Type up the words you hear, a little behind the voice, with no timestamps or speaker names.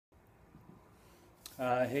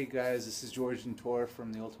Hey guys, this is Jorge and Tor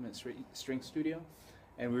from the Ultimate Strength Studio,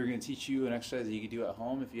 and we're going to teach you an exercise that you can do at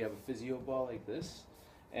home if you have a physio ball like this,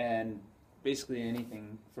 and basically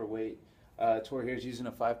anything for weight. Tor here is using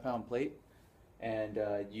a 5-pound plate, and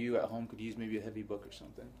you at home could use maybe a heavy book or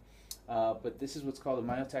something. But this is what's called a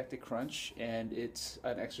Myotactic Crunch, and it's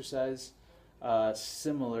an exercise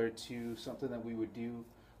similar to something that we would do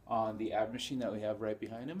on the ab machine that we have right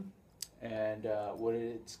behind him. And what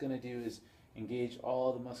it's going to do is engage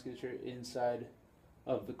all the musculature inside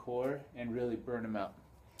of the core and really burn them out.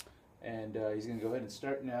 And he's going to go ahead and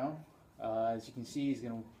start now. As you can see, he's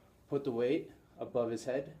going to put the weight above his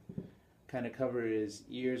head, kind of cover his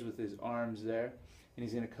ears with his arms there, and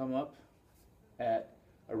he's going to come up at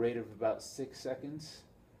a rate of about 6 seconds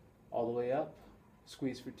all the way up,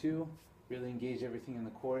 squeeze for 2, really engage everything in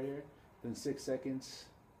the core here, then 6 seconds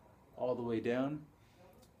all the way down,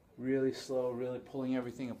 really slow, really pulling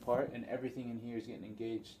everything apart, and everything in here is getting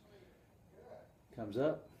engaged. Comes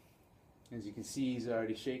up. As you can see, he's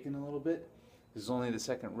already shaking a little bit. This is only the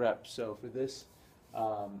second rep, so for this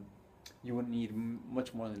you wouldn't need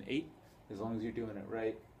much more than 8, as long as you're doing it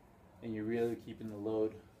right and you're really keeping the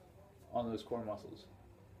load on those core muscles.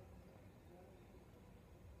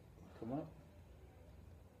 Come up.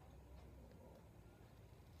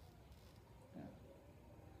 Yeah.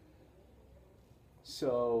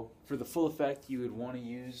 So for the full effect, you would want to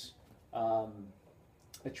use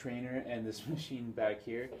a trainer and this machine back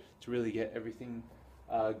here to really get everything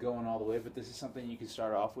going all the way, but this is something you can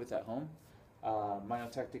start off with at home.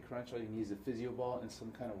 Myotactic Crunch, all you need is a physio ball and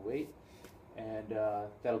some kind of weight, and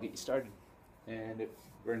that'll get you started, and it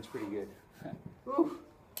burns pretty good.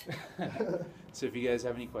 So if you guys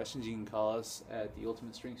have any questions, you can call us at the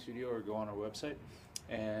Ultimate Strength Studio or go on our website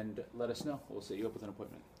and let us know. We'll set you up with an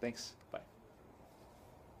appointment. Thanks. Bye.